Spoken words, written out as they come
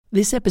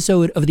This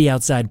episode of the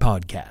Outside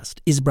Podcast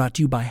is brought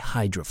to you by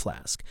Hydro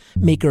Flask,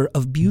 maker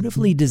of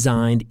beautifully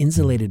designed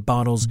insulated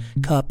bottles,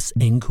 cups,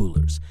 and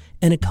coolers,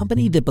 and a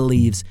company that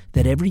believes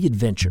that every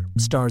adventure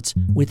starts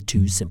with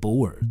two simple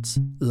words.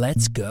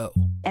 Let's go.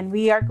 And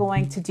we are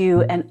going to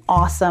do an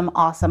awesome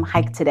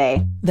hike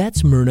today.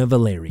 That's Myrna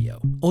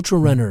Valerio, ultra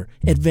runner,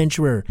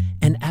 adventurer,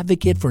 and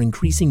advocate for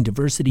increasing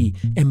diversity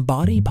and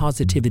body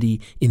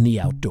positivity in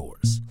the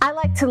outdoors. I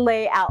like to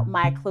lay out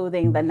my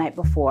clothing the night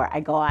before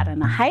I go out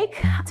on a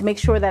hike to make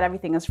sure that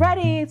everything is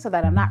ready so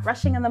that I'm not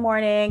rushing in the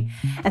morning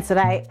and so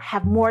that I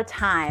have more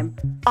time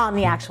on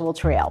the actual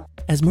trail.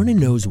 As Myrna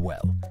knows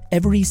well,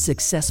 every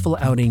successful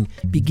outing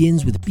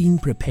begins with being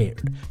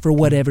prepared for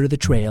whatever the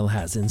trail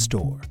has in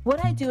store.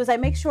 What I do is I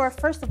make sure,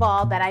 first of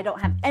all, that I don't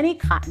have any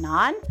cotton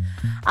on,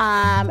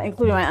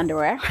 including my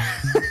underwear.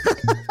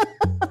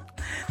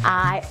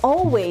 I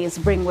always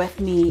bring with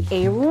me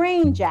a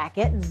rain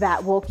jacket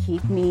that will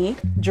keep me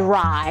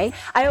dry.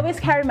 I always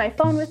carry my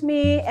phone with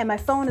me, and my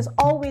phone is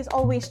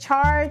always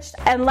charged.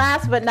 And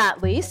last but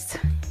not least,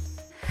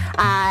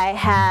 I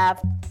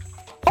have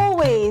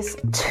always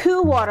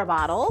 2 water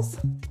bottles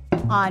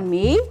on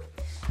me.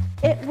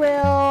 It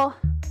will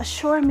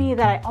assure me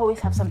that I always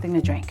have something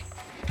to drink.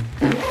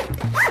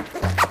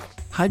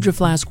 Hydro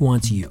Flask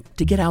wants you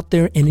to get out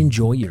there and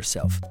enjoy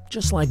yourself,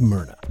 just like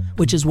Myrna,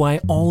 which is why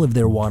all of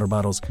their water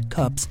bottles,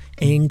 cups,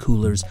 and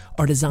coolers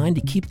are designed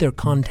to keep their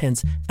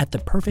contents at the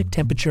perfect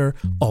temperature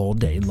all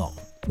day long,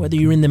 whether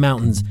you're in the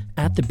mountains,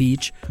 at the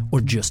beach,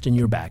 or just in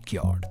your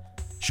backyard.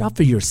 Shop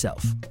for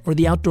yourself or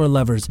the outdoor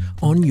lovers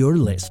on your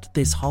list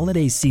this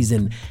holiday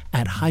season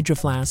at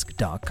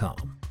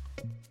hydroflask.com.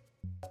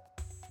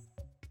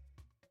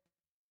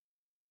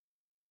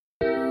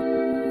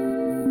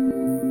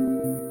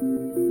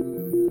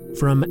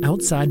 From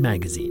Outside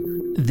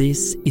Magazine,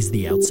 this is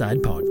the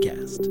Outside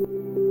Podcast.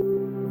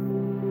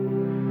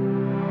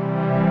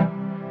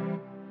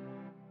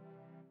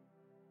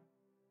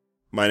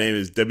 My name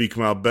is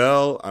Kamau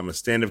Bell. I'm a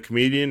stand-up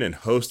comedian and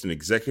host and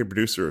executive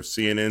producer of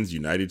CNN's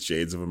United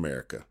Shades of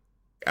America.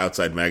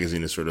 Outside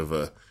Magazine is sort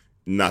of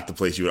not the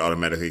place you would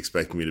automatically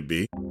expect me to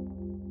be.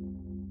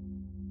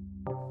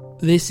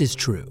 This is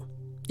true.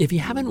 If you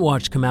haven't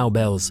watched Kamau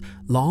Bell's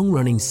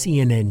long-running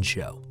CNN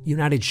show,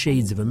 United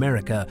Shades of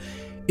America,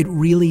 it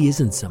really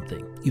isn't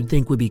something you'd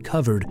think would be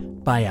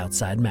covered by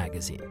Outside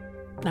Magazine.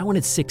 Now in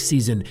its 6th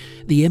season,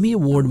 the Emmy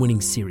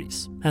Award-winning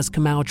series has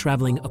Kamau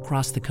traveling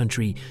across the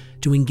country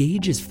to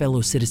engage his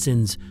fellow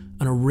citizens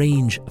on a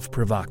range of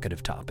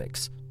provocative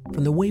topics,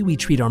 from the way we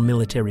treat our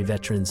military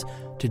veterans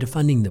to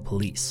defunding the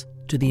police,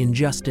 to the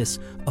injustice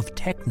of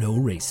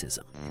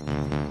techno-racism.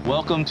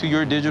 Welcome to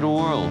your digital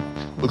world.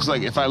 Looks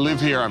like if I live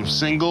here, I'm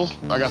single.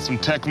 I got some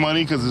tech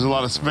money because there's a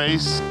lot of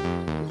space.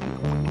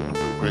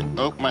 Wait,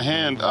 oh, my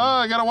hand. Oh,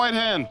 I got a white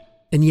hand.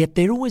 And yet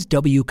there was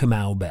W.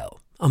 Kamau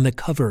Bell on the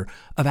cover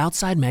of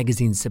Outside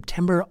Magazine's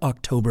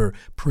September-October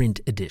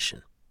print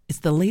edition. It's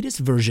the latest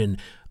version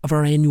of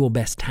our annual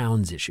Best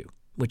Towns issue,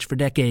 which for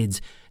decades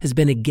has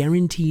been a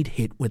guaranteed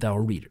hit with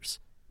our readers,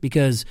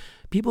 because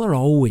people are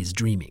always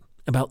dreaming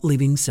about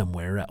living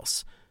somewhere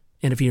else.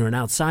 And if you're an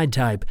outside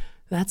type,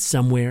 that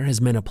somewhere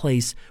has meant a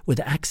place with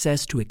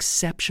access to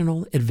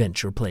exceptional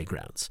adventure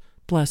playgrounds,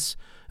 plus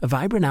a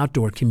vibrant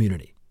outdoor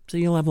community, so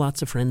you'll have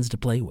lots of friends to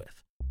play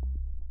with.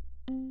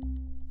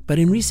 But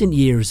in recent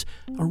years,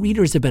 our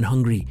readers have been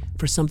hungry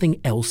for something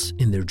else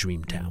in their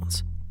dream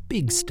towns.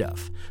 Big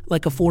stuff,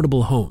 like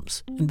affordable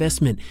homes,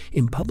 investment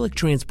in public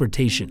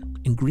transportation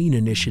and green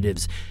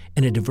initiatives,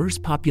 and a diverse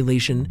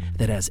population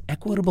that has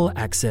equitable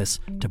access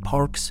to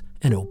parks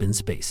and open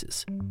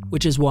spaces.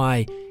 Which is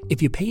why,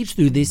 if you page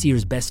through this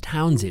year's Best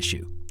Towns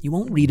issue, you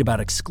won't read about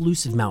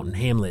exclusive mountain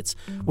hamlets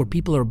where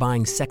people are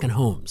buying second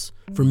homes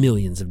for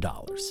millions of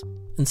dollars.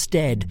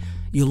 Instead,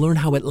 you'll learn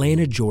how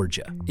Atlanta,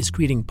 Georgia is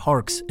creating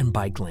parks and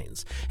bike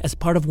lanes as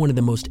part of one of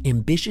the most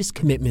ambitious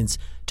commitments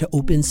to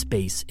open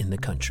space in the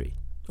country,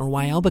 or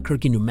why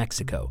Albuquerque, New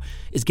Mexico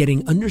is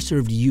getting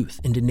underserved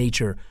youth into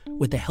nature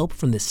with the help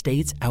from the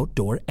state's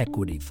Outdoor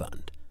Equity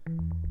Fund.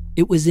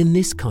 It was in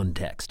this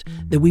context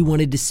that we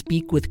wanted to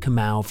speak with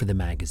Kamau for the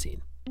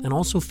magazine, and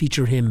also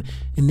feature him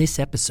in this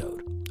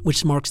episode,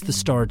 which marks the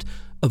start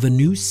of a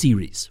new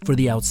series for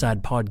the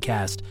Outside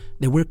Podcast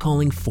that we're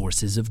calling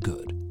Forces of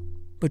Good.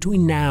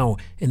 Between now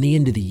and the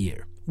end of the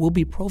year, we'll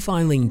be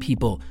profiling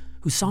people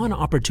who saw an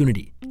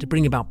opportunity to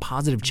bring about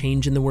positive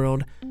change in the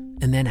world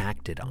and then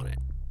acted on it.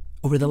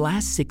 Over the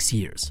last 6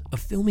 years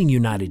of filming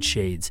United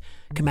Shades,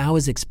 Kamau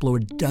has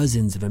explored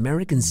dozens of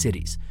American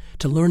cities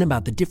to learn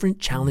about the different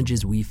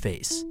challenges we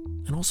face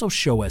and also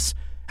show us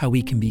how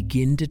we can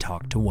begin to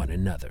talk to one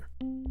another.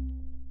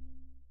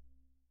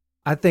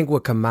 I think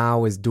what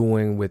Kamau is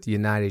doing with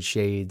United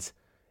Shades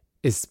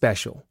is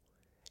special.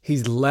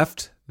 He's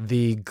left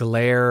the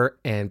glare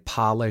and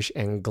polish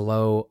and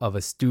glow of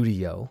a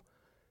studio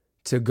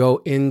to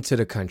go into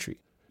the country.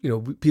 You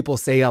know, people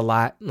say a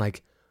lot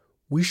like,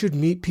 we should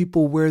meet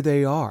people where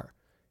they are.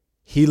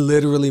 He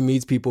literally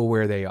meets people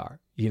where they are,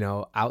 you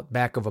know, out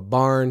back of a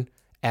barn,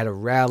 at a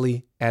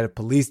rally, at a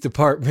police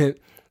department,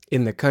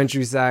 in the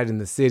countryside, in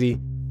the city.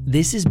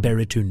 This is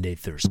Baratunde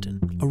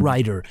Thurston, a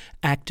writer,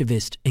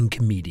 activist, and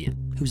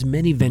comedian whose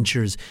many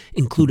ventures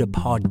include a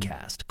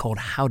podcast called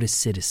How to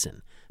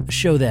Citizen, a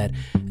show that,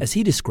 as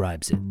he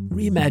describes it,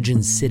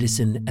 reimagines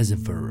citizen as a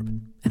verb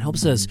and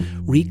helps us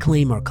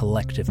reclaim our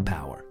collective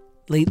power.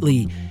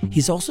 Lately,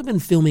 he's also been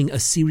filming a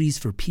series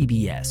for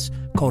PBS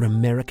called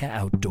America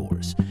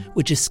Outdoors,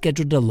 which is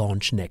scheduled to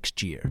launch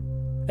next year.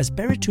 As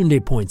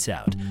Baratunde points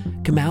out,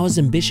 Kamau's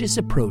ambitious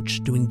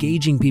approach to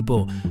engaging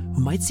people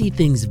who might see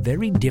things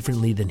very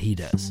differently than he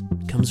does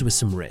comes with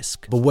some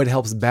risk. But what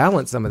helps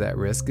balance some of that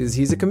risk is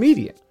he's a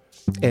comedian.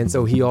 And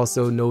so he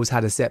also knows how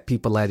to set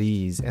people at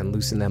ease and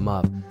loosen them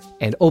up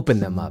and open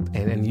them up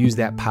and use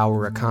that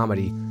power of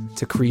comedy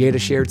to create a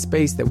shared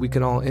space that we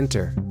can all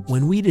enter.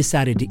 When we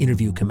decided to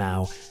interview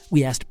Kamau,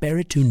 we asked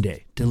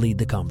Baratunde to lead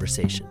the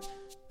conversation.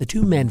 The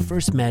two men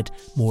first met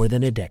more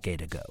than a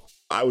decade ago.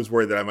 I was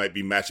worried that I might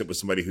be matched up with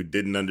somebody who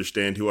didn't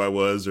understand who I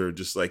was, or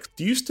just like,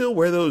 do you still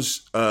wear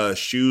those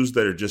shoes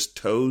that are just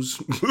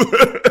toes?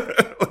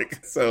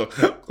 So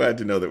glad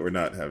to know that we're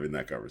not having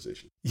that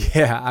conversation.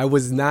 Yeah, I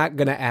was not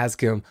going to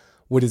ask him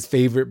what his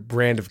favorite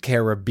brand of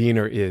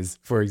carabiner is,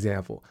 for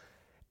example.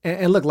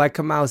 And look, like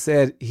Kamau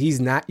said, he's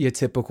not your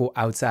typical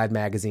Outside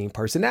Magazine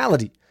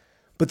personality.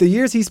 But the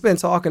years he spent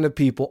talking to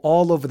people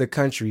all over the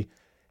country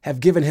have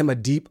given him a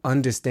deep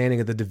understanding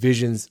of the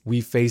divisions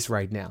we face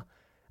right now.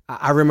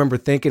 I remember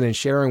thinking and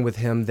sharing with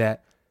him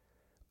that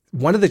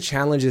one of the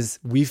challenges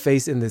we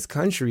face in this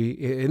country,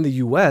 in the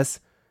U.S.,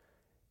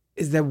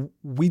 is that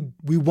we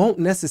won't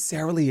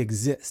necessarily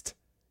exist.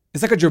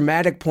 It's like a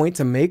dramatic point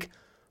to make,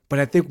 but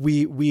I think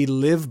we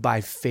live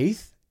by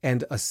faith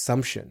and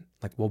assumption.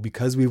 Like, well,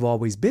 because we've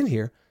always been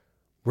here,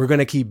 we're going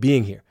to keep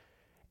being here.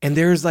 And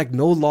there's like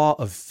no law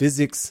of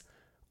physics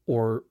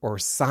or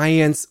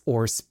science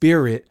or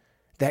spirit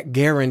that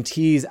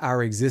guarantees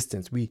our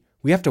existence. We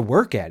have to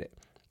work at it.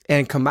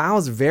 And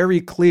Kamau's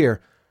very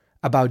clear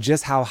about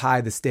just how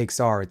high the stakes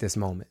are at this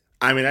moment.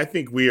 I mean, I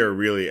think we are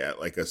really at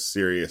like a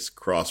serious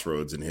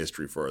crossroads in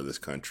history for this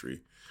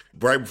country.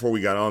 Right before we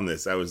got on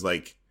this, I was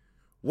like,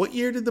 what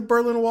year did the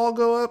Berlin Wall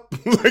go up?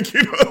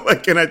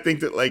 And I think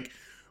that like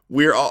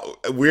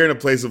we're in a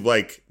place of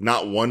like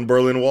not one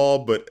Berlin Wall,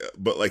 but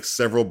like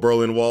several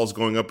Berlin Walls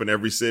going up in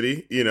every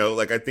city.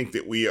 I think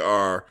that we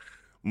are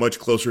much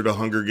closer to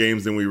Hunger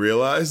Games than we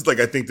realized. Like,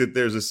 I think that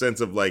there's a sense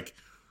of like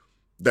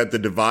that the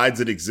divides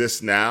that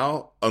exist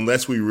now,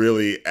 unless we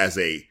really as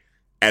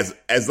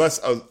less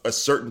a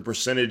certain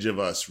percentage of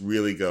us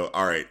really go,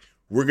 all right,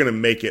 we're going to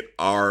make it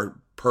our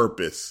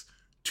purpose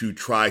to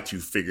try to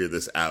figure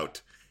this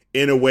out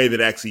in a way that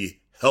actually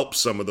helps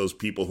some of those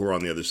people who are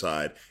on the other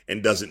side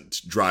and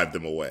doesn't drive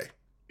them away.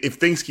 If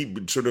things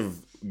keep sort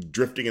of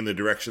drifting in the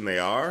direction they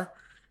are,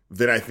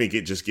 then I think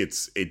it just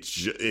gets,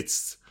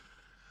 it's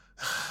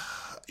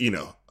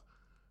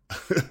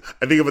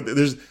I think about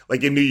there's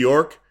like in New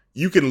York,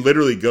 you can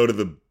literally go to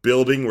the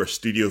building where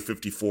Studio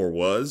 54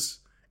 was,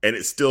 and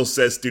it still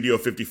says Studio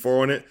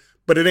 54 on it,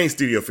 but it ain't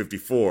Studio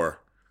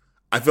 54.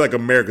 I feel like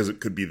America's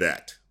could be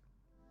that.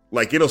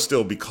 Like, it'll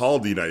still be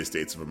called the United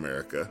States of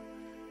America,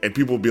 and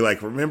people will be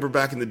like, remember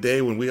back in the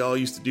day when we all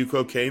used to do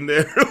cocaine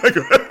there? Like,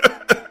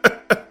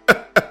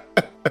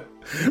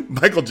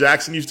 Michael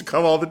Jackson used to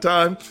come all the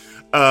time.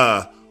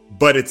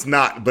 But it's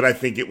not, but I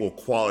think it will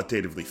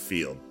qualitatively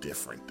feel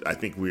different. I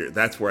think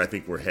that's where I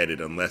think we're headed,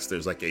 unless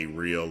there's like a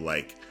real,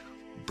 like,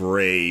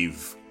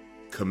 brave,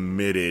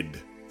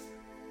 committed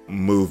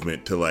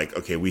movement to like,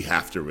 okay, we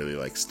have to really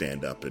like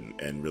stand up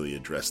and really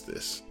address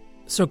this.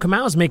 So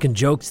Kamau's making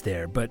jokes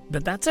there, but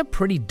that's a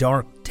pretty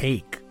dark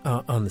take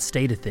on the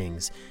state of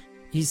things.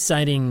 He's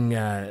citing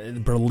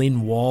the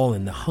Berlin Wall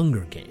and the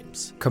Hunger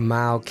Games.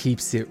 Kamau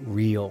keeps it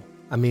real.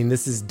 I mean,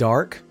 this is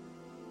dark,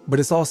 but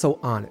it's also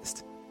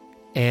honest.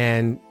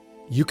 And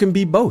you can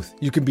be both.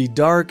 You can be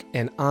dark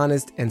and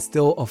honest and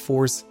still a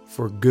force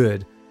for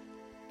good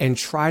and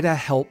try to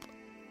help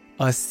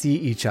us see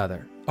each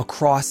other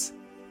across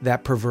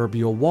that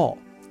proverbial wall.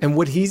 And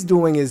what he's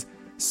doing is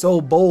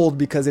so bold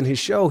because in his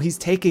show, he's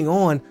taking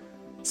on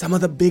some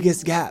of the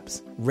biggest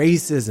gaps: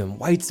 racism,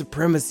 white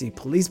supremacy,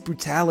 police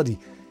brutality,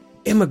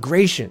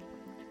 immigration.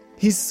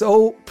 He's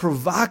so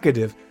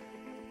provocative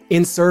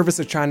in service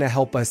of trying to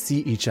help us see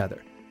each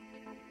other.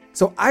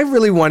 So I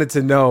really wanted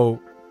to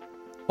know,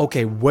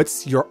 okay,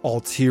 what's your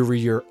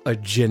ulterior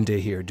agenda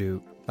here,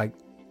 dude? Like,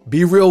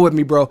 be real with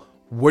me, bro.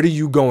 What are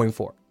you going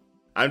for?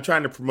 I'm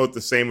trying to promote the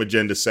same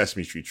agenda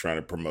Sesame Street's trying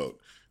to promote.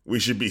 We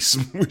should be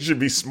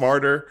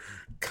smarter,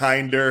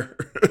 kinder,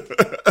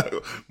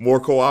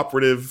 more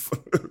cooperative.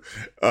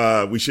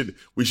 We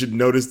should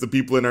notice the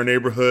people in our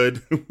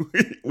neighborhood.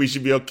 We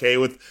should be okay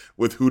with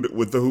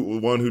the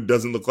one who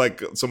doesn't look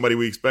like somebody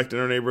we expect in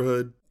our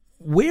neighborhood.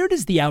 Where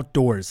does the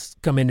outdoors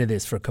come into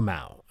this for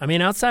Kamau? I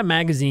mean, Outside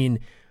Magazine,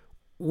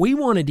 we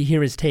wanted to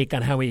hear his take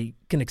on how we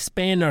can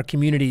expand our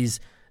communities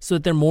so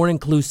that they're more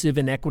inclusive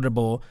and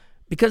equitable,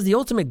 because the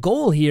ultimate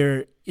goal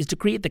here is to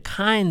create the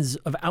kinds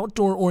of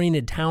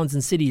outdoor-oriented towns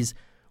and cities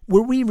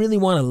where we really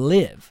want to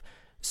live.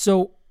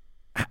 So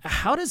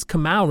How does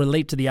Kamau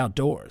relate to the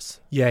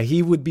outdoors? Yeah,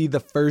 he would be the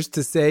first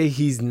to say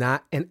he's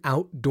not an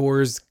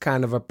outdoors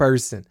kind of a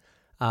person.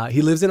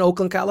 He lives in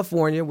Oakland,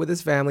 California with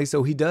his family,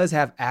 so he does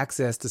have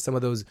access to some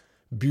of those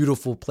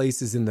beautiful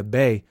places in the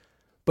Bay.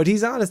 But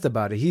he's honest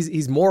about it.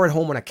 He's more at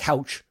home on a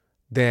couch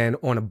than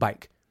on a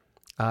bike.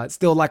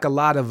 Still, like a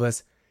lot of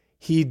us,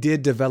 he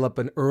did develop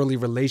an early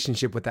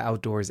relationship with the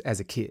outdoors as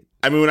a kid.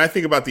 I mean, when I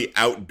think about the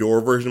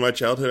outdoor version of my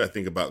childhood, I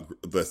think about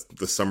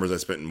the summers I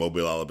spent in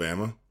Mobile,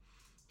 Alabama,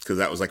 because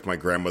that was like my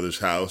grandmother's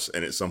house.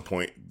 And at some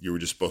point you were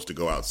just supposed to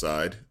go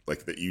outside,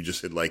 like that you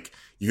just had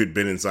you had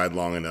been inside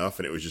long enough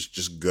and it was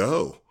just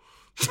go.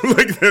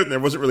 Like there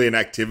wasn't really an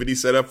activity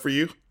set up for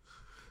you.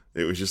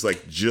 It was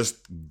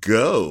just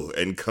go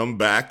and come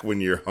back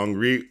when you're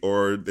hungry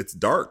or it's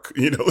dark,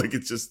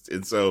 it's just,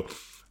 and so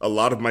a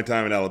lot of my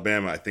time in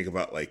Alabama, I think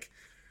about my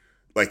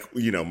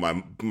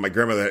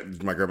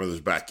grandmother's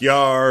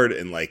backyard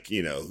and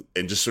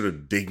and just sort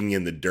of digging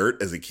in the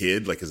dirt as a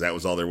kid, because that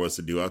was all there was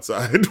to do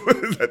outside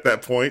at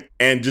that point.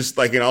 And just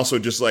and also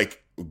just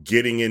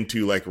getting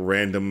into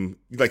random,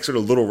 sort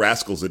of Little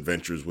Rascals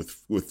adventures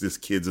with this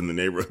kids in the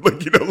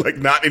neighborhood,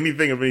 not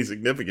anything of any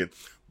significance.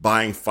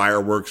 Buying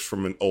fireworks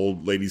from an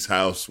old lady's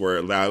house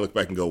where now I look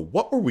back and go,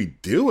 what were we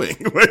doing?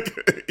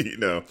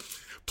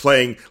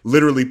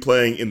 Literally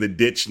playing in the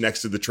ditch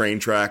next to the train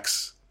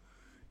tracks,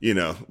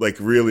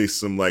 really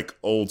some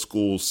old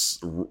school,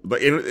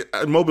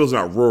 Mobile's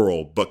not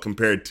rural, but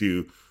compared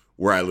to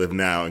where I live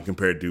now and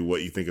compared to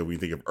what you think of when you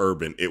think of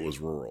urban, it was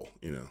rural,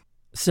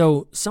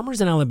 So summers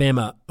in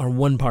Alabama are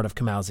one part of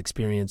Kamau's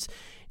experience.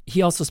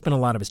 He also spent a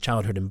lot of his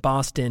childhood in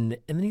Boston,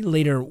 and then he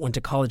later went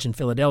to college in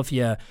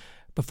Philadelphia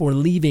before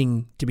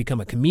leaving to become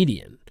a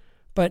comedian.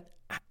 But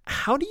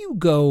how do you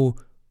go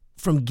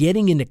from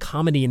getting into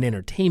comedy and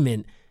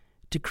entertainment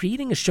to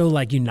creating a show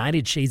like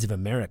United Shades of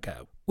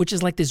America, which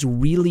is this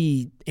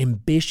really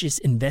ambitious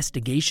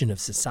investigation of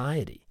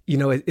society?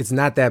 It's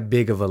not that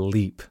big of a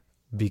leap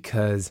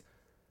because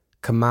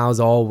Kamau's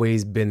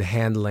always been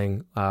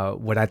handling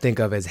what I think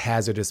of as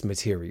hazardous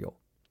material.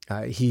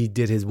 He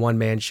did his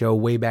one-man show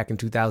way back in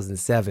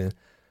 2007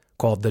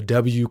 called The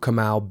W.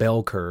 Kamau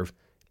Bell Curve,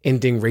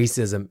 Ending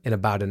Racism in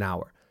About an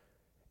Hour.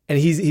 And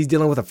he's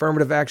dealing with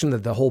affirmative action,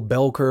 the whole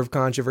bell curve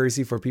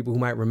controversy for people who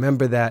might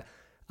remember that,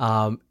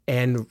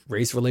 and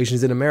race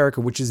relations in America,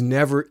 which is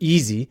never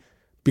easy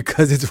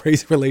because it's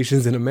race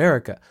relations in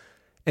America.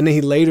 And then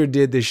he later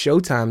did this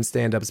Showtime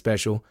stand-up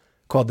special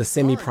called The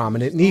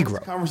Semi-Prominent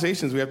Negro.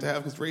 Conversations we have to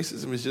have because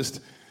racism is just,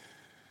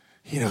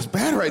 it's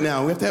bad right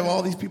now. We have to have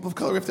all these people of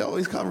color. We have to have all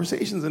these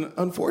conversations. And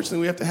unfortunately,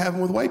 we have to have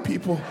them with white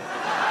people.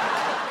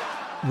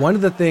 One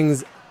of the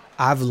things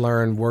I've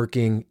learned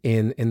working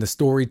in the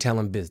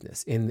storytelling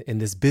business, in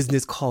this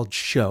business called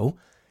show,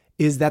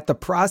 is that the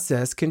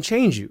process can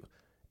change you,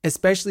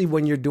 especially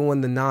when you're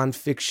doing the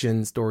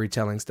nonfiction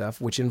storytelling stuff,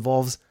 which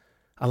involves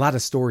a lot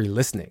of story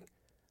listening.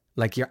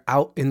 You're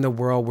out in the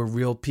world with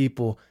real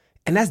people.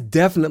 And that's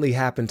definitely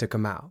happened to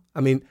Kamau.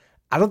 I mean,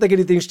 I don't think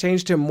anything's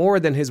changed him more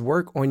than his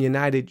work on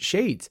United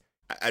Shades.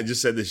 I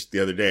just said this the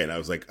other day, and I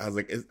was like,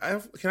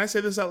 can I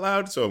say this out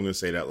loud? So I'm going to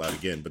say it out loud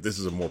again, but this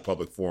is a more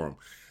public forum.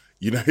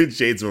 United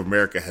Shades of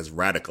America has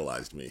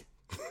radicalized me,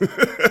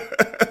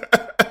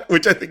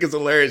 which I think is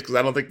hilarious because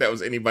I don't think that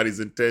was anybody's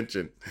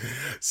intention.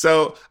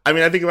 So, I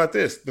mean, I think about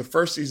this. The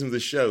first season of the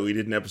show, we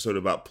did an episode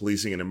about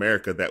policing in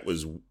America that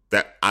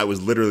I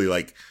was literally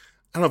I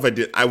don't know if I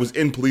did. I was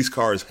in police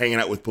cars, hanging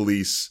out with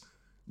police,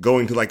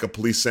 going to a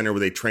police center where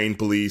they train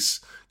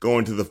police,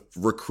 going to the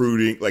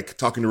recruiting,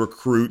 talking to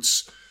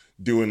recruits,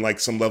 doing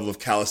some level of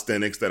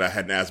calisthenics that I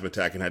had an asthma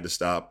attack and had to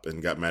stop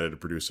and got mad at a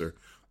producer.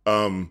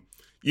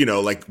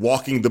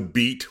 Walking the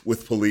beat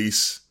with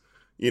police,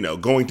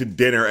 going to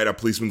dinner at a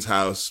policeman's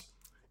house.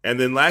 And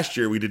then last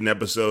year we did an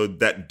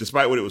episode that,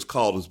 despite what it was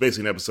called, was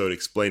basically an episode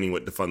explaining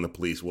what defund the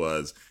police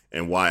was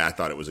and why I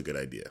thought it was a good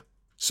idea.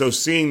 So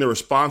seeing the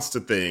response to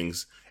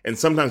things and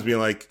sometimes being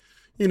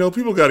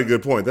people got a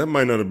good point. That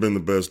might not have been the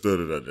best,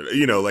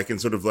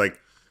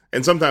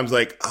 and sometimes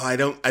I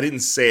didn't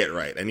say it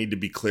right. I need to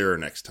be clearer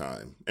next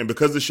time. And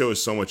because the show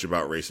is so much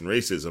about race and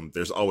racism,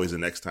 there's always a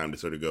next time to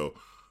sort of go.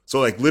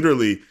 So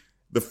literally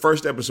the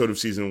first episode of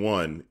season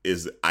 1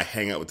 is I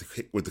hang out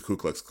with the Ku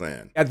Klux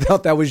Klan. I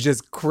thought that was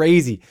just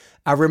crazy.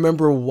 I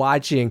remember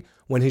watching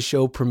when his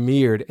show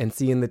premiered and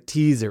seeing the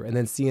teaser and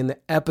then seeing the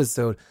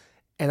episode.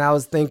 And I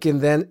was thinking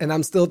then, and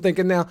I'm still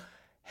thinking now,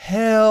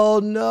 hell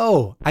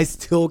no. I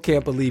still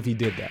can't believe he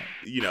did that.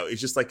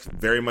 It's just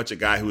very much a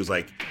guy who was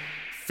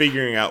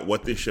figuring out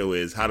what this show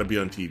is, how to be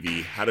on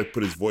TV, how to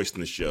put his voice in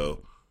the show,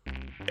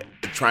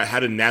 how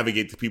to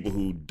navigate the people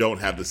who don't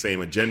have the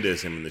same agenda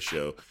as him in the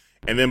show.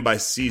 And then by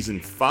season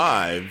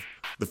 5,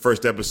 the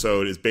first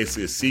episode is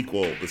basically a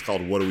sequel. It's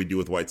called What Do We Do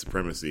with White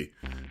Supremacy?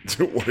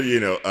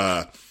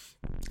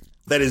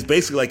 That is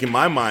basically in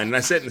my mind, and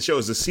I said in the show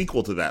as a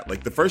sequel to that.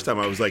 The first time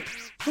I was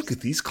look at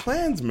these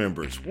Klans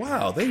members.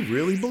 Wow, they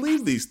really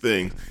believe these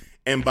things.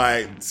 And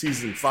by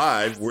season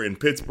 5, we're in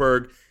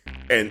Pittsburgh,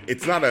 and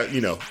it's not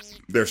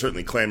there are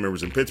certainly Klan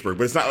members in Pittsburgh,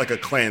 but it's not a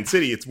Klan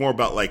city. It's more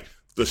about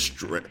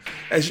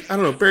I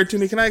don't know,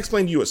 Berrettini, can I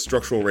explain to you what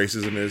structural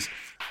racism is?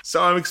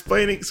 So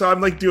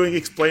I'm like doing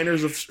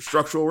explainers of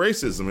structural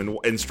racism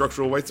and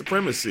structural white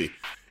supremacy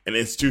and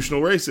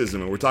institutional racism.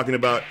 And we're talking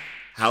about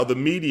how the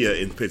media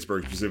in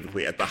Pittsburgh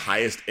specifically at the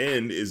highest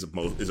end is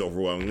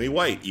overwhelmingly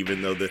white,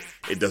 even though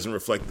it doesn't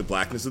reflect the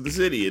blackness of the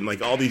city, and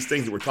like all these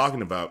things that we're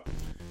talking about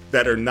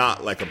that are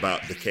not like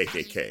about the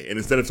KKK. And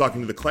instead of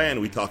talking to the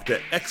Klan, we talk to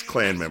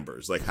ex-Klan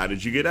members. Like, how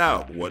did you get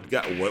out? What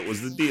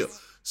was the deal?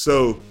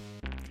 So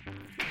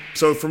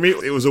for me,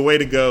 it was a way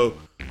to go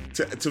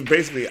to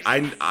basically,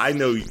 I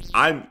know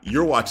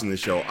you're watching the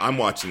show, I'm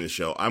watching the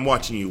show, I'm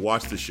watching you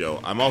watch the show.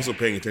 I'm also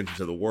paying attention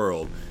to the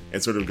world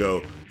and sort of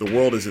go, the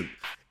world isn't,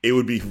 it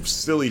would be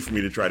silly for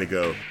me to try to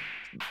go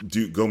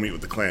meet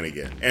with the Klan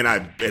again. And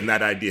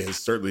that idea has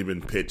certainly been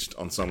pitched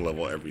on some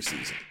level every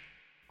season.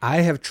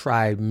 I have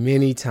tried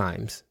many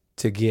times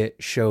to get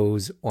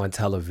shows on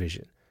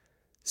television.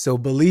 So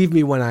believe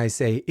me when I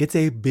say it's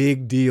a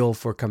big deal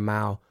for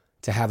Kamau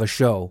to have a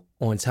show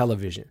on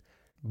television.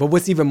 But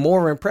what's even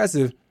more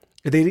impressive,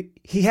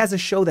 he has a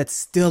show that's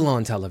still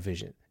on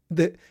television.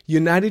 The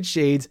United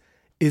Shades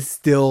is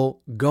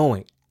still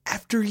going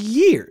after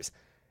years.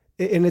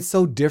 And it's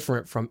so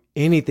different from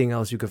anything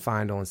else you could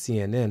find on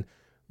CNN.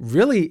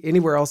 Really,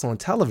 anywhere else on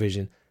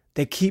television,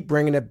 they keep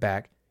bringing it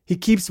back. He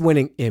keeps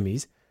winning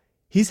Emmys.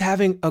 He's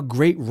having a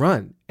great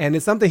run, and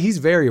it's something he's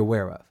very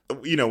aware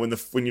of. You know,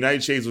 when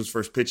United Shades was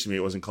first pitched to me,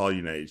 it wasn't called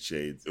United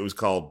Shades. It was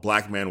called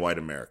Black Man, White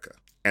America.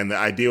 And the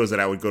idea was that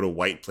I would go to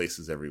white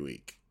places every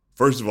week.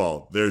 First of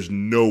all, there's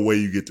no way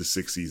you get to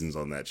 6 seasons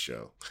on that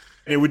show.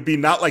 And it would be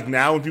not like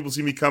now when people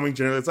see me coming,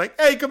 generally it's like,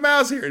 hey,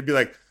 Kamau's here. It'd be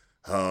like,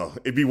 oh,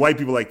 it'd be white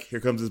people like, here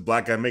comes this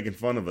black guy making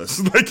fun of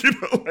us.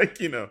 like.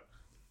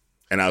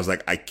 And I was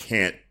like, I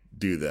can't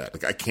do that.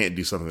 Like, I can't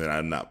do something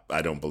that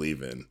I don't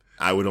believe in.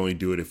 I would only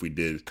do it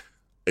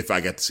if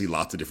I got to see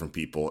lots of different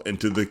people. And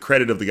to the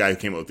credit of the guy who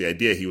came up with the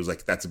idea, he was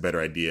like, that's a better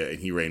idea. And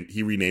he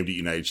renamed it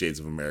United Shades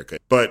of America.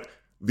 But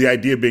the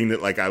idea being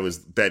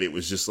that it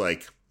was just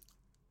like,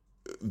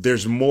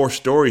 there's more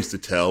stories to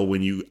tell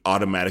when you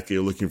automatically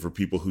are looking for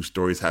people whose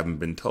stories haven't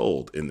been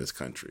told in this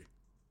country.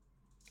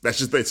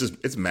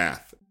 It's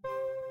math.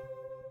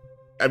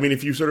 I mean,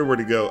 if you sort of were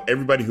to go,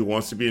 everybody who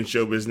wants to be in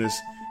show business,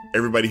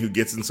 everybody who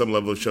gets in some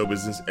level of show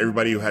business,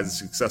 everybody who has a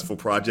successful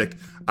project,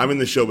 I'm in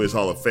the Showbiz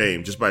Hall of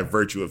Fame just by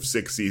virtue of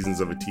 6 seasons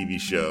of a TV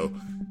show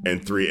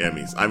and 3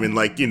 Emmys. I mean,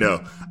 like, you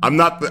know, I'm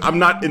not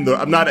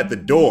at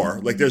the door.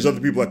 Like, there's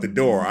other people at the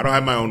door. I don't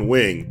have my own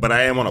wing, but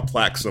I am on a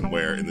plaque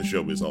somewhere in the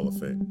Showbiz Hall of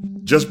Fame.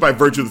 Just by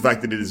virtue of the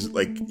fact that it is,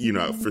 like, you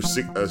know, for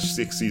 6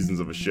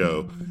 seasons of a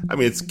show. I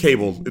mean, it's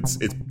cable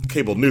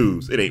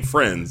news. It ain't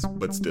Friends,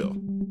 but still.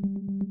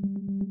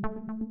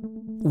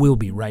 We'll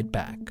be right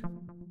back.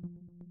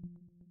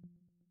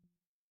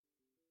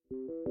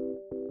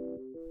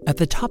 At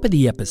the top of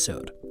the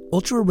episode,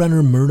 ultra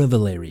runner Myrna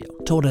Valerio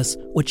told us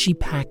what she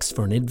packs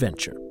for an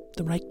adventure: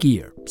 the right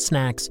gear,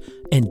 snacks,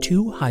 and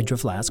 2 Hydro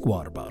Flask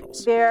water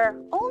bottles. There are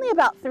only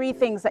about 3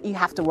 things that you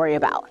have to worry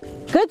about: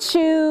 good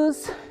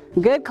shoes,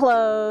 good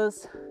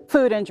clothes,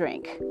 food and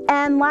drink.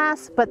 And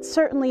last but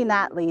certainly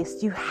not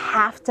least, you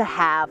have to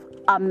have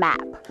a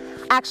map.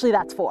 Actually,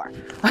 that's 4.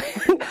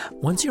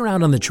 Once you're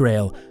out on the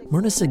trail,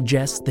 Myrna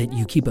suggests that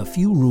you keep a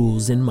few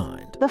rules in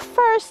mind. The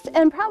first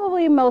and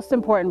probably most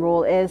important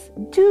rule is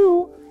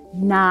do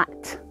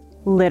not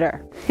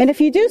litter. And if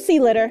you do see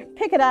litter,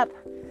 pick it up,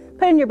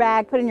 put it in your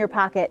bag, put it in your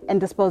pocket, and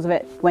dispose of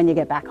it when you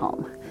get back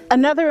home.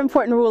 Another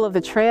important rule of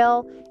the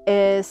trail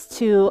is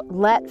to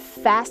let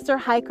faster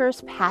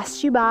hikers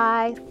pass you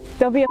by.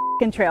 Don't be a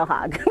f***ing trail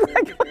hog.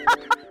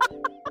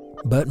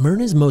 But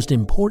Myrna's most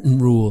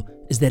important rule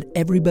is that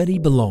everybody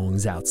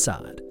belongs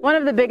outside. One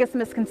of the biggest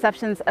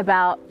misconceptions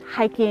about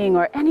hiking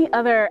or any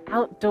other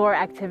outdoor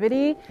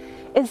activity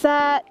is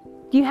that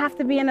you have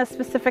to be in a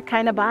specific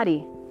kind of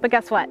body. But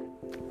guess what?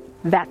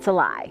 That's a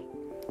lie.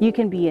 You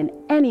can be in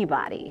any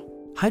body.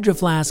 Hydro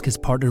Flask has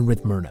partnered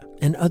with Myrna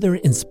and other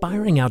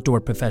inspiring outdoor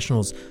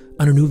professionals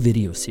on a new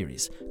video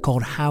series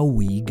called How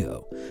We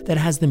Go that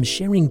has them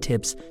sharing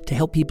tips to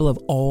help people of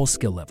all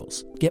skill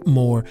levels get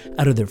more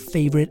out of their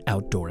favorite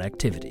outdoor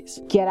activities.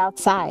 Get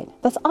outside.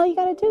 That's all you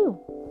gotta do.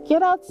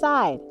 Get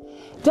outside.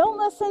 Don't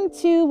listen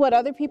to what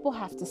other people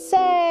have to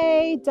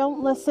say.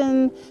 Don't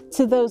listen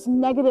to those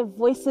negative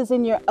voices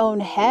in your own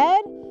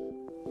head.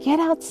 Get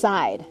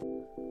outside.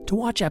 To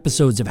watch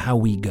episodes of How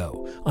We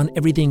Go on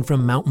everything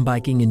from mountain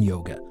biking and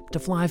yoga to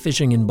fly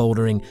fishing and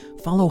bouldering,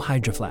 follow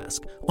Hydro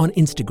Flask on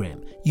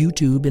Instagram,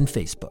 YouTube, and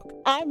Facebook.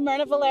 I'm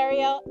Myrna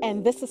Valerio,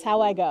 and this is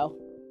How I Go.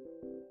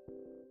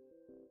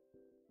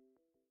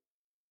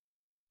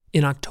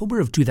 In October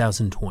of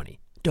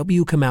 2020,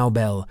 W. Kamau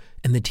Bell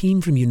and the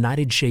team from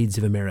United Shades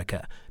of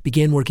America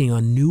began working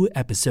on new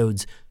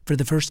episodes for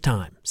the first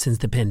time since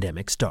the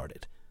pandemic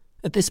started.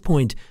 At this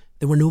point,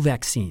 there were no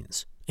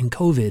vaccines, and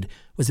COVID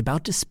was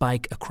about to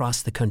spike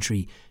across the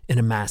country in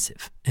a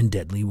massive and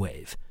deadly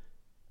wave.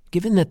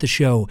 Given that the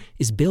show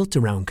is built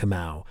around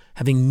Kamau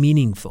having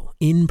meaningful,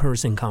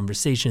 in-person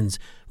conversations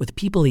with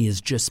people he has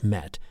just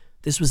met,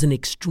 This was an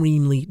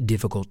extremely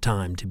difficult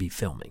time to be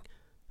filming.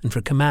 And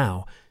for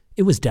Kamau,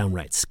 it was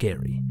downright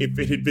scary. If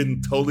it had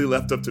been totally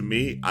left up to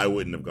me, I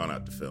wouldn't have gone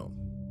out to film.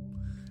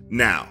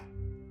 Now,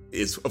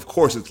 of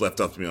course it's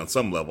left up to me on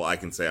some level. I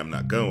can say I'm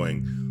not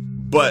going.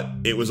 But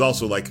it was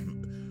also like,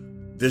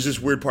 there's this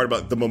weird part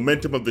about the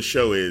momentum of the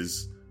show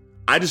is,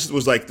 I just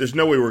was like, there's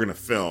no way we're going to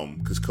film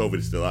because COVID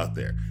is still out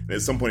there. And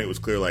at some point it was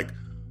clear like,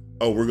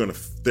 oh,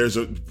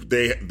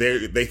 they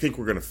think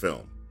we're going to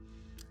film.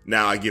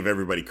 Now I give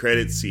everybody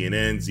credit,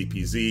 CNN,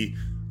 ZPZ,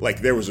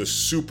 like there was a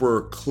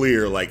super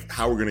clear, like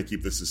how we're going to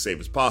keep this as safe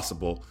as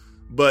possible.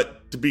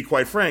 But to be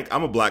quite frank,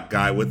 I'm a black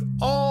guy with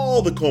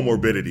all the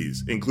comorbidities,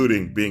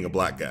 including being a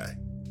black guy.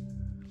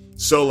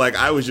 So like,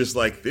 I was just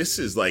like, this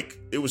is like,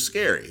 it was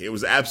scary. It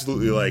was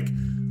absolutely like,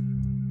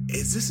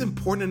 is this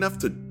important enough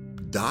to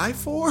die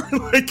for?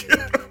 like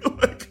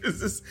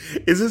is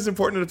this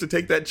important enough to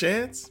take that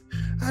chance?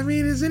 I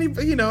mean,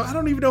 I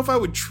don't even know if I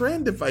would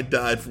trend if I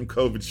died from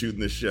COVID shooting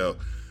this show.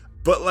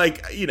 But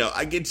like,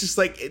 I get just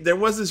like, there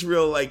was this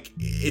real, like,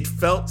 it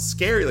felt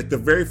scary. Like the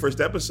very first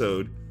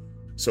episode,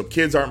 so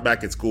kids aren't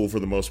back at school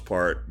for the most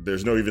part.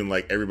 There's no even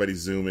like everybody's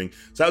Zooming.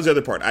 So that was the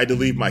other part. I had to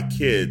leave my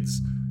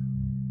kids.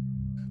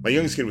 My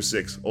youngest kid was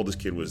 6, oldest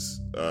kid was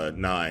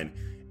 9.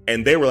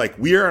 And they were like,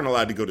 we aren't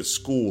allowed to go to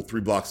school 3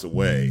 blocks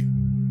away,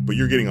 but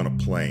you're getting on a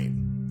plane.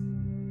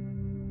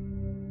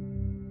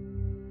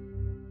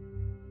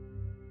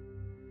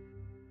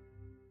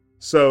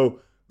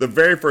 So the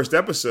very first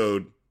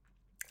episode,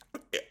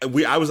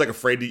 I was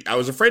afraid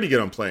to get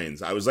on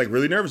planes. I was like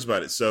really nervous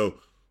about it. So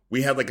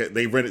we had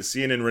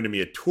CNN rented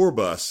me a tour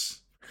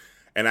bus,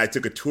 and I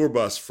took a tour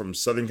bus from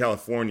Southern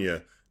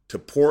California to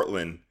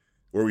Portland,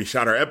 where we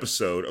shot our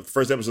episode. The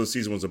first episode of the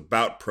season was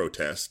about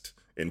protest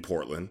in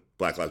Portland,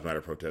 Black Lives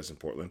Matter protests in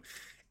Portland.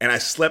 And I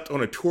slept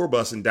on a tour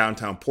bus in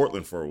downtown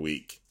Portland for a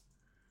week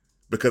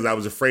because I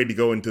was afraid to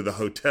go into the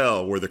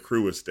hotel where the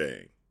crew was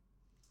staying.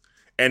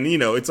 And,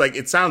 it's like,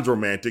 it sounds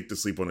romantic to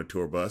sleep on a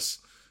tour bus,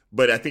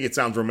 but I think it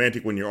sounds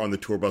romantic when you're on the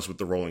tour bus with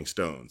the Rolling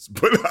Stones.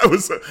 But I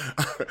was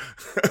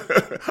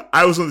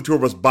on the tour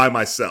bus by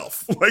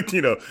myself, like,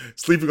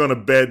 sleeping on a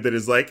bed that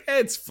is like,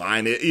 it's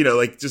fine.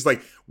 Just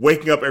like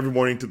waking up every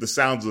morning to the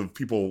sounds of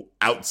people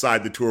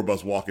outside the tour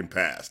bus walking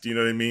past, you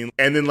know what I mean?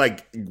 And then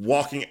like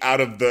getting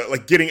out of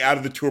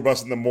the tour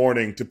bus in the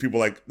morning to people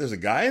like, there's a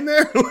guy in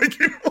there?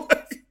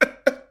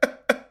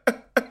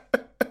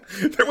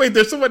 Wait,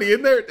 there's somebody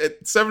in there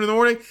at 7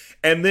 a.m.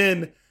 And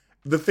then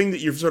the thing that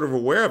you're sort of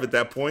aware of at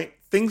that point,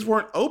 things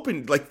weren't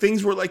open. Like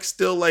things were like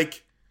still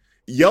like,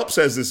 Yelp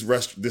says this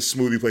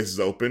smoothie place is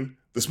open.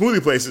 The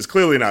smoothie place is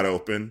clearly not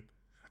open.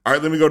 All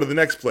right, let me go to the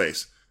next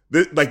place.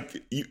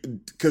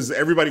 Because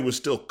everybody was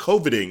still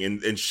COVIDing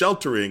and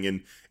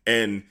sheltering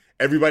and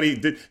everybody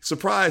did.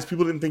 Surprise,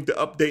 people didn't think to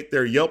update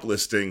their Yelp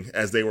listing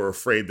as they were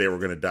afraid they were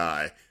going to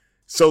die.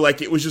 So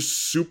like, it was just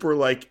super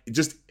like,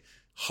 just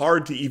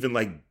hard to even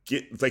like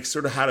get like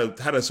sort of how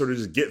to sort of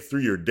just get through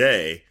your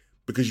day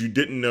because you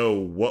didn't know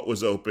what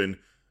was open,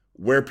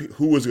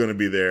 who was going to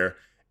be there.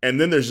 And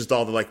then there's just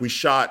all the, like, we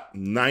shot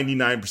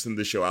 99% of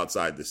the show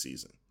outside this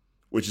season,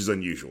 which is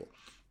unusual.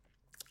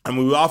 I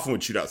mean, we often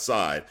would shoot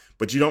outside,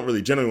 but you don't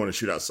really generally want to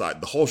shoot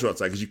outside, the whole show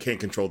outside, because you can't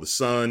control the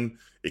sun.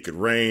 It could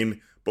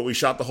rain, but we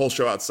shot the whole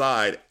show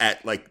outside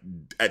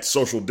at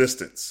social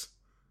distance.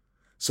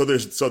 So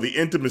the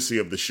intimacy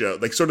of the show,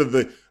 like sort of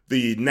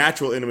the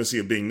natural intimacy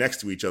of being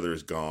next to each other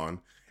is gone.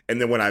 And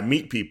then when I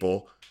meet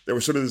people, there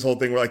was sort of this whole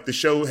thing where like the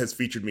show has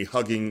featured me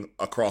hugging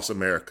across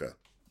America.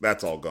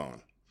 That's all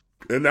gone.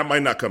 And that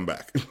might not come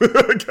back,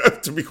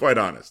 to be quite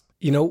honest.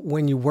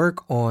 When you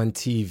work on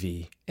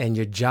TV and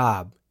your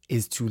job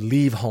is to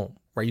leave home,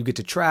 right? You get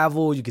to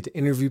travel, you get to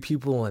interview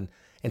people and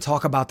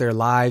talk about their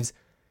lives.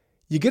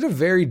 You get a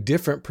very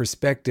different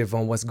perspective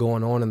on what's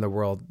going on in the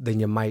world than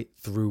you might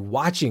through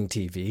watching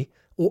TV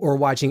or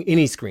watching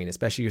any screen,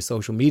 especially your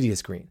social media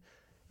screen.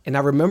 And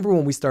I remember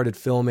when we started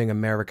filming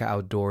America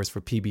Outdoors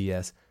for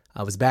PBS,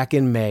 I was back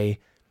in May,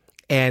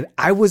 and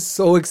I was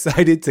so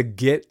excited to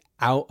get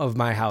out of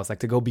my house, like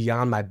to go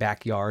beyond my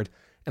backyard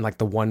and like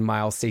the 1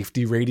 mile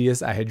safety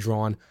radius I had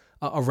drawn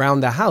around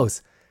the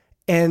house.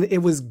 And it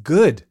was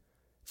good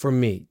for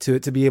me to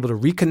be able to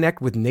reconnect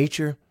with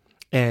nature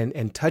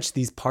and touch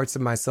these parts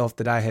of myself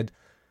that I had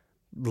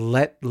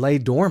let lay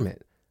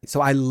dormant.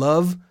 So I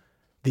love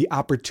the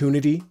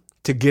opportunity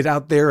to get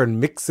out there and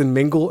mix and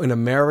mingle in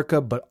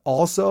America, but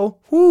also,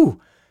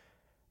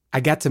 I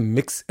got to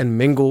mix and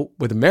mingle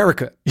with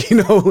America,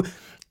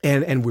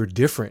 and we're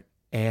different.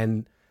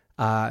 And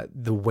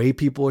the way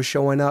people are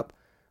showing up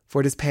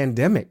for this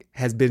pandemic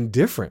has been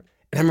different.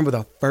 And I remember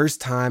the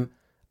first time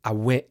I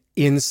went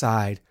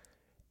inside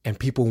and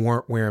people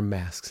weren't wearing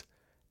masks.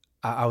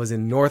 I was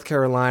in North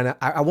Carolina.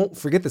 I won't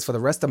forget this for the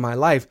rest of my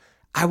life.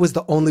 I was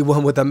the only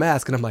one with a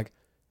mask. And I'm like,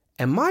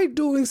 am I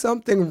doing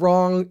something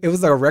wrong? It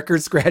was like a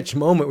record scratch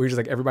moment where just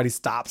like everybody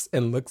stops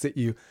and looks at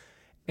you.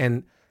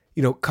 And,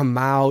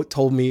 Kamau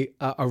told me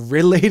a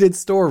related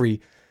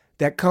story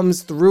that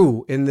comes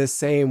through in this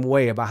same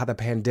way about how the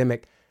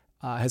pandemic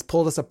has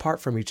pulled us apart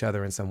from each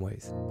other in some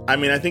ways. I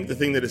mean, I think the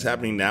thing that is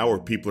happening now where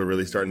people are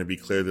really starting to be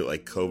clear that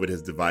like COVID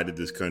has divided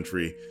this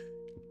country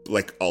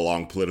like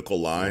along political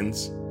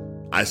lines.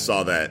 I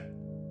saw that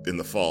in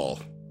the fall.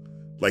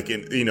 Like,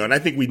 and I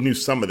think we knew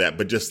some of that,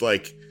 but just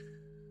like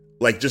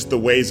just the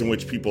ways in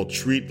which people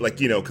treat, like,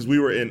 because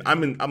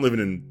I'm living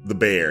in the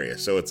Bay Area,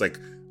 so it's like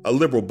a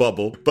liberal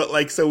bubble. But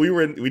like, so we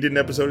did an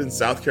episode in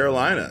South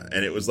Carolina,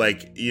 and it was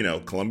like,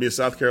 Columbia,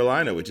 South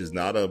Carolina, which is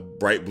not a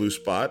bright blue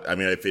spot. I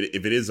mean, if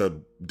it is a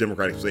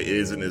Democratic state, it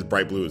isn't as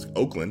bright blue as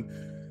Oakland.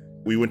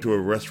 We went to a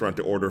restaurant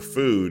to order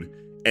food,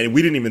 and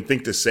we didn't even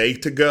think to say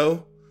to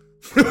go.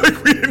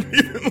 Like we didn't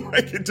even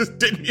it just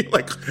didn't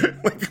like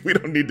we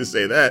don't need to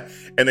say that.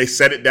 And they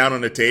set it down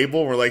on the table.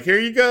 And we're like, here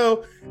you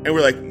go. And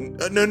we're like,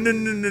 no,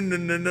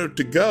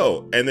 to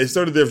go. And there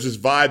was this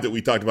vibe that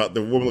we talked about.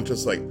 The woman looked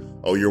just like,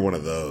 oh, you're one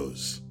of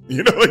those.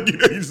 You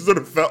just sort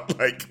of felt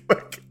like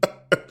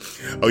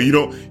oh, you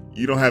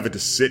don't have it to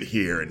sit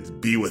here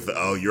and be with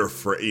you're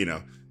free,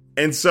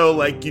 And so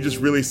like you just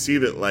really see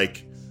that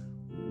like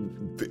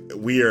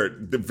we are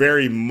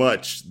very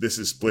much, this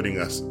is splitting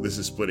us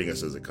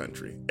as a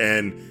country.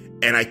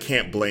 And I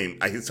can't blame,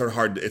 it's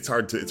hard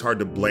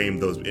to blame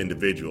those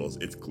individuals.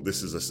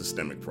 This is a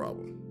systemic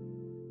problem.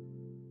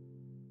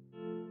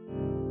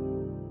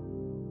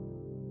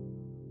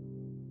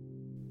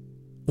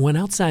 When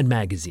Outside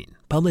Magazine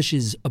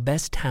publishes a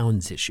Best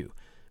Towns issue,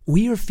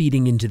 we are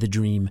feeding into the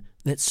dream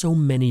that so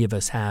many of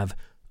us have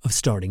of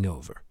starting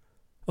over,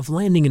 of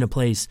landing in a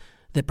place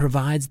that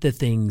provides the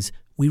things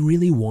we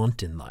really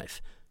want in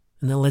life,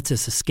 and that lets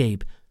us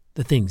escape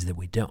the things that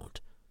we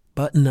don't.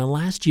 But in the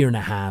last year and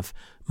a half,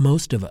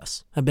 most of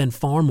us have been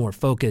far more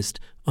focused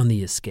on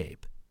the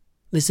escape.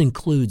 This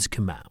includes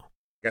Kamau.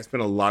 I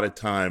spent a lot of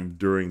time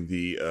during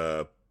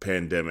the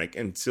pandemic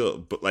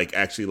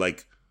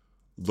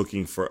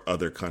looking for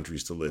other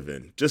countries to live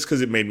in, just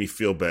because it made me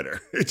feel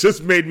better. It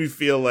just made me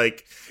feel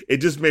like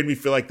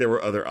there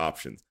were other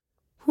options.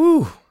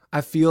 Whew,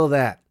 I feel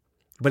that.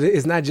 But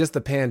it's not just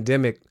the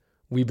pandemic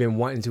we've been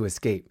wanting to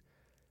escape.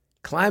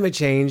 Climate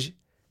change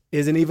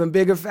is an even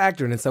bigger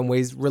factor and in some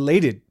ways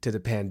related to the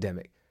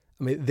pandemic.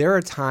 I mean, there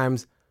are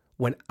times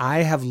when I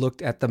have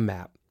looked at the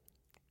map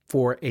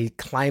for a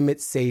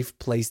climate-safe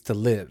place to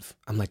live.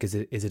 I'm like, is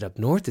it up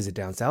north? Is it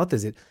down south?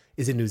 Is it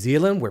New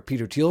Zealand where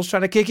Peter Thiel's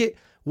trying to kick it?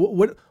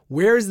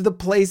 Where's the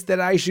place that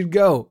I should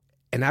go?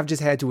 And I've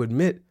just had to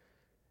admit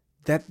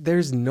that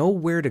there's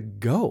nowhere to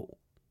go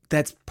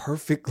that's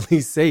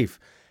perfectly safe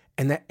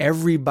and that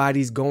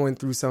everybody's going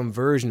through some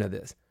version of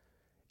this.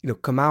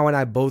 Kamau and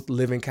I both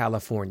live in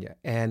California.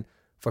 And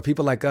for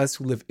people like us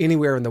who live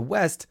anywhere in the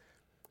West,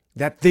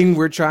 that thing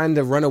we're trying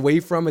to run away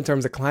from in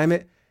terms of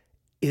climate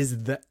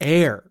is the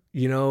air.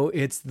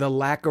 It's the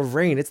lack of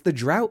rain. It's the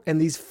drought and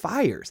these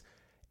fires.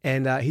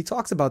 And he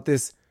talks about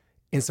this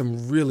in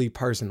some really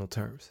personal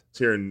terms.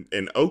 Here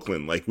in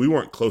Oakland, like we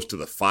weren't close to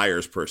the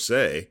fires per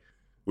se.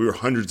 We were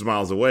hundreds of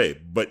miles away.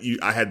 But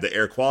I had the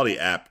air quality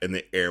app and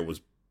the air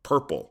was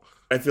purple.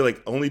 I feel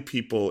like only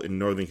people in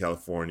Northern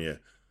California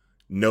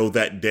know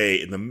that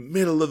day in the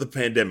middle of the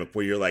pandemic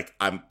where you're like,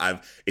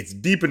 it's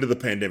deep into the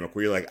pandemic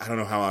where you're like, I don't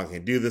know how I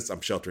can do this.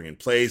 I'm sheltering in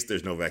place.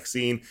 There's no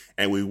vaccine.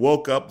 And we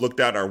woke up, looked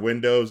out our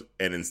windows,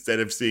 and instead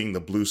of seeing the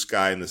blue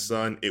sky and the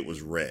sun, it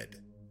was red.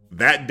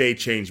 That day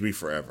changed me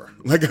forever.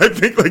 Like, I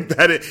think like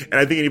that, and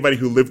I think anybody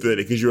who lived through it,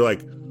 because you're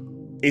like,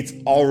 it's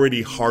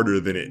already harder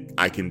than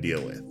I can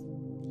deal with.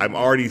 I'm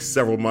already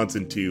several months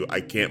into, I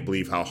can't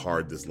believe how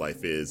hard this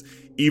life is.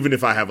 Even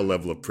if I have a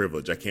level of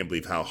privilege, I can't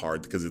believe how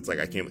hard, because it's like,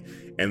 I can't.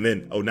 And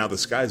then, now the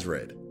sky's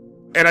red.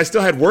 And I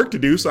still had work to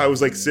do. So I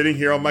was like sitting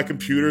here on my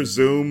computer,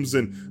 Zooms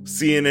and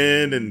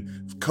CNN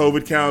and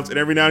COVID counts. And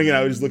every now and again,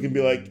 I would just look and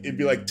it'd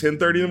be like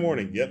 10:30 in the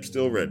morning. Yep,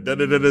 still red.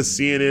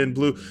 CNN,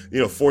 blue,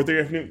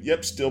 4:30 afternoon.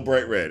 Yep, still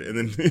bright red. And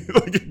then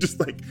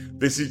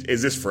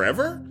is this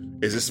forever?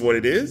 Is this what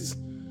it is?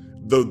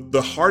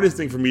 The hardest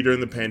thing for me during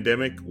the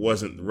pandemic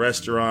wasn't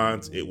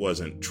restaurants. It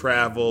wasn't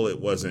travel. It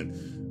wasn't,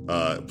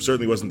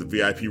 certainly wasn't the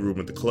VIP room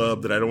at the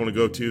club that I don't want to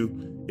go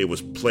to. It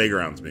was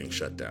playgrounds being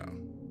shut down.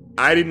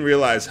 I didn't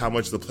realize how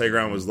much the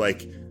playground was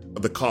like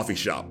the coffee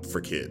shop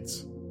for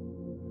kids.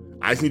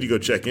 I just need to go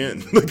check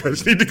in.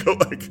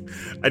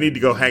 I need to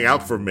go hang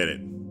out for a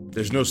minute.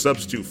 There's no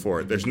substitute for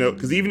it.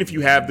 Because even if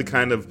you have the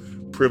kind of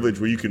privilege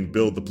where you can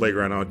build the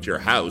playground onto your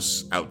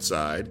house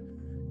outside,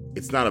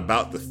 it's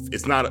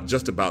not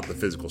just about the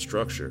physical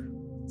structure.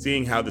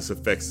 Seeing how this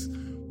affects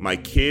my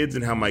kids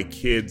and how my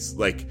kids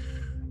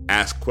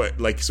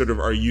sort of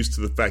are used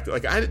to the fact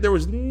that there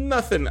was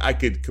nothing I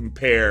could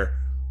compare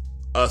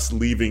us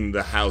leaving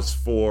the house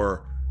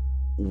for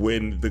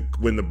when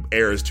the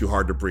air is too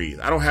hard to breathe.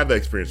 I don't have that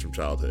experience from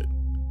childhood.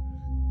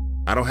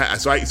 I don't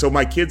have, so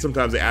my kids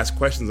sometimes they ask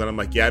questions and I'm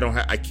like, yeah, I don't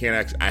have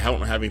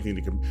anything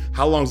to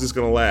how long is this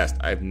going to last?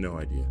 I have no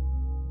idea.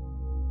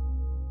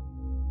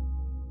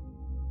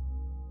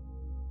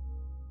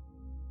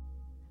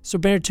 So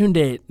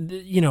Baratunde,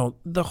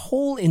 the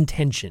whole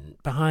intention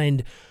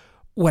behind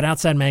what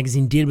Outside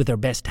Magazine did with our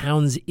Best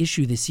Towns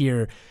issue this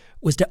year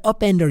was to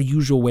upend our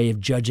usual way of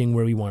judging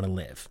where we want to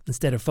live.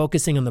 Instead of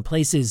focusing on the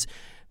places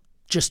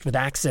just with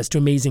access to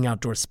amazing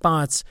outdoor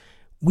spots,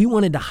 we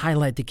wanted to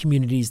highlight the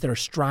communities that are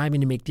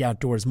striving to make the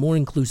outdoors more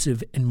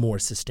inclusive and more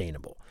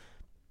sustainable.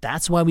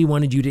 That's why we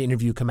wanted you to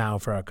interview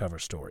Kamau for our cover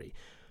story.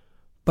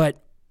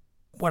 But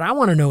what I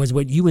want to know is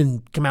what you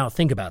and Kamau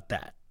think about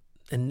that.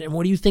 And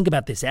what do you think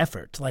about this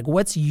effort? Like,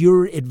 what's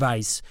your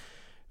advice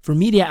for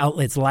media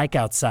outlets like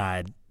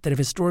Outside that have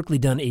historically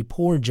done a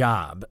poor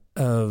job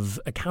of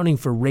accounting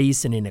for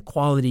race and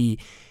inequality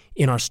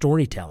in our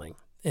storytelling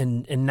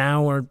and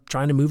now are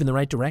trying to move in the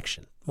right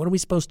direction? What are we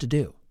supposed to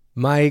do?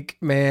 Mike,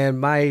 man,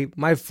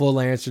 my full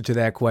answer to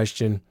that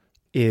question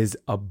is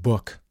a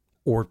book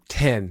or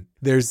 10.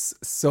 There's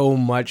so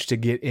much to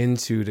get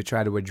into to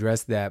try to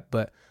address that.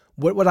 But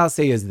what I'll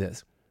say is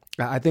this.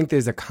 I think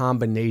there's a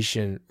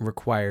combination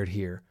required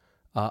here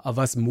of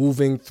us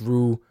moving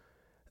through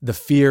the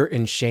fear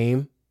and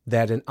shame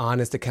that an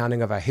honest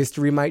accounting of our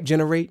history might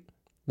generate.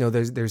 You know,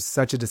 there's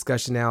such a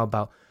discussion now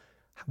about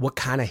what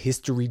kind of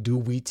history do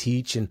we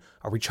teach, and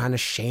are we trying to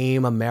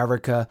shame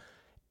America?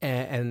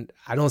 And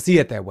I don't see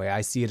it that way.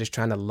 I see it as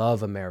trying to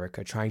love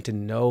America, trying to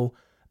know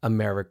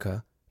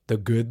America, the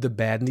good, the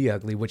bad, and the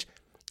ugly, which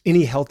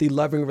any healthy,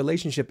 loving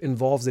relationship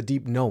involves a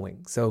deep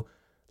knowing. So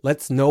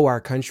let's know our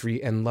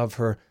country and love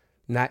her,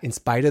 not in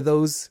spite of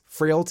those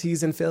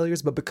frailties and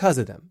failures, but because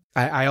of them.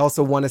 I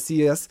also want to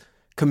see us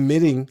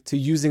committing to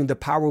using the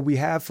power we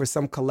have for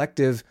some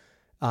collective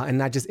and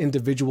not just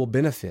individual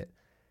benefit.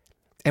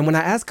 And when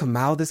I asked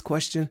Kamau this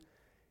question,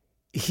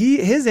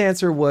 his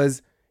answer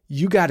was,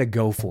 you got to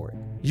go for it.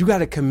 You got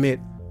to commit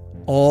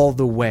all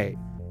the way.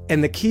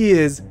 And the key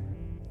is,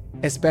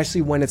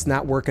 especially when it's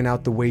not working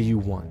out the way you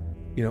want,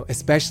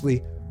 especially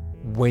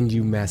when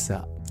you mess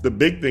up. The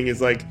big thing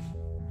is like,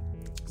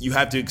 you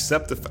have to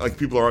accept like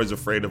people are always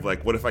afraid of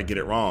like, what if I get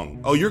it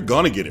wrong? Oh, you're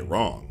going to get it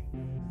wrong.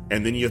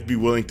 And then you have to be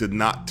willing to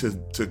not to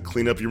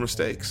clean up your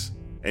mistakes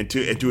and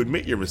to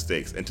admit your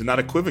mistakes and to not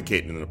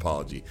equivocate in an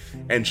apology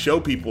and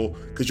show people,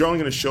 because you're only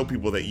going to show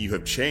people that you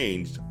have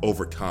changed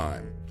over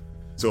time.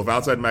 So if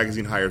Outside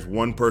Magazine hires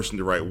one person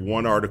to write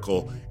one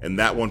article and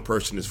that one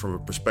person is from a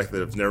perspective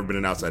that's never been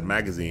in Outside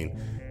Magazine,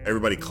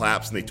 everybody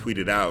claps and they tweet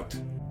it out.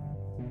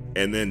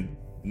 And then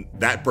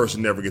that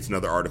person never gets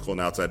another article in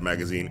Outside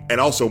Magazine.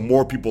 And also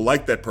more people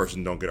like that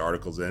person don't get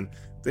articles in,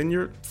 then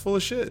you're full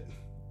of shit.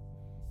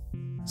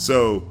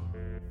 So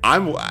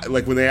I'm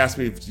like, when they asked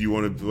me,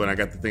 when I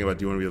got the thing about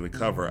do you want to be on the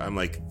cover, I'm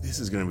like, this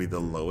is going to be the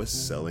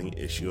lowest selling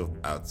issue of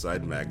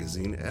Outside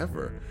Magazine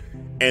ever.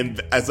 And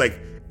I was like,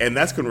 and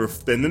that's going to,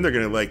 and then they're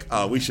going to like,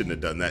 oh, we shouldn't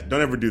have done that.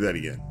 Don't ever do that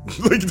again.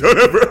 Like, don't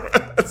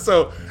ever.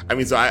 So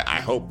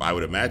I hope, I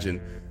would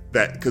imagine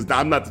that, because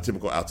I'm not the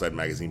typical Outside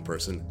Magazine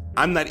person.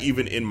 I'm not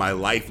even in my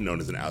life known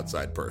as an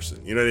outside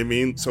person. You know what I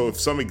mean? So if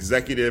some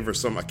executive or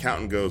some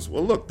accountant goes,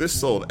 well, look, this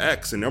sold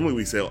X, and normally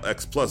we sell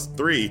X plus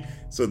 3,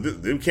 so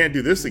we can't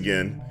do this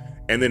again.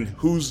 And then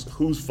whose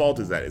fault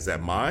is that? Is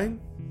that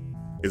mine?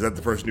 Is that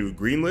the person who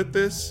greenlit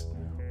this?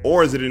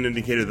 Or is it an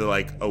indicator that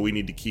like, oh, we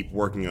need to keep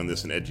working on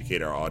this and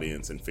educate our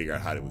audience and figure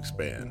out how to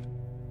expand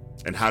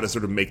and how to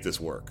sort of make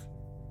this work?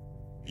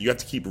 You have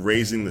to keep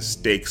raising the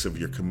stakes of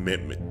your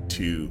commitment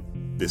to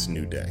this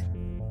new day.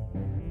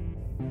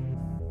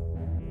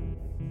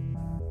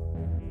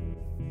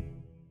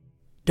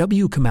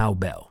 W. Kamau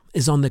Bell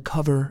is on the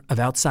cover of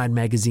Outside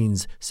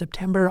Magazine's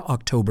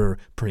September-October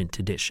print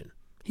edition.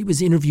 He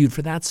was interviewed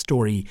for that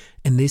story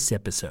in this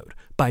episode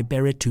by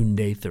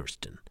Baratunde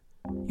Thurston.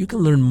 You can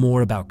learn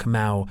more about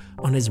Kamau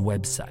on his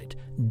website,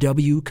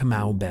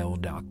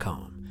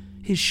 wkamaubell.com.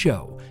 His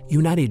show,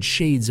 United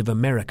Shades of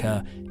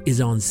America, is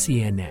on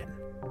CNN.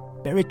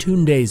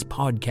 Baratunde's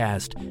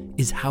podcast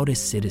is How to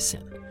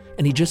Citizen,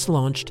 and he just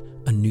launched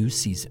a new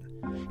season.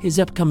 His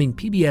upcoming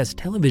PBS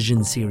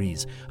television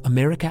series,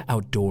 America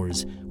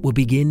Outdoors, will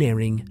begin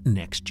airing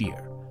next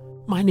year.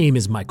 My name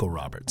is Michael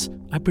Roberts.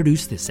 I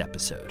produced this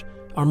episode.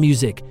 Our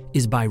music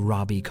is by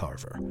Robbie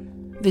Carver.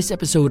 This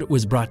episode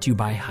was brought to you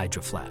by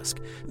Hydro Flask,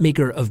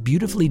 maker of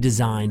beautifully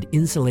designed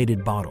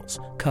insulated bottles,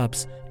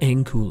 cups,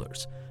 and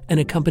coolers, and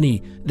a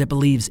company that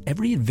believes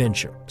every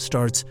adventure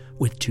starts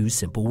with 2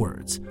 simple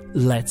words: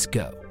 let's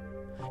go.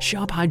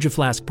 Shop Hydro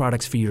Flask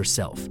products for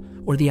yourself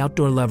or the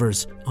outdoor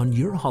lovers on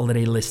your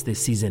holiday list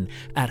this season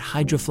at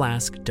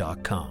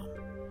hydroflask.com.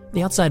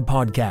 The Outside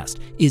Podcast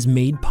is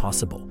made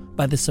possible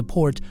by the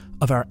support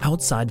of our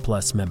Outside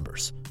Plus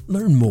members.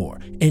 Learn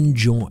more and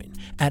join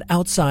at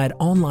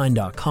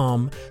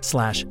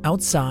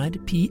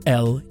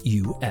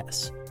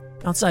outsideonline.com/outsideplus.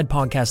 Outside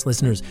Podcast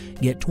listeners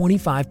get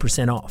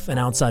 25% off an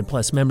Outside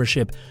Plus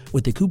membership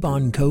with the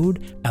coupon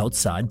code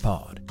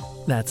OUTSIDEPOD.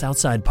 That's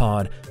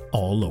OUTSIDEPOD,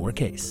 all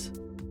lowercase.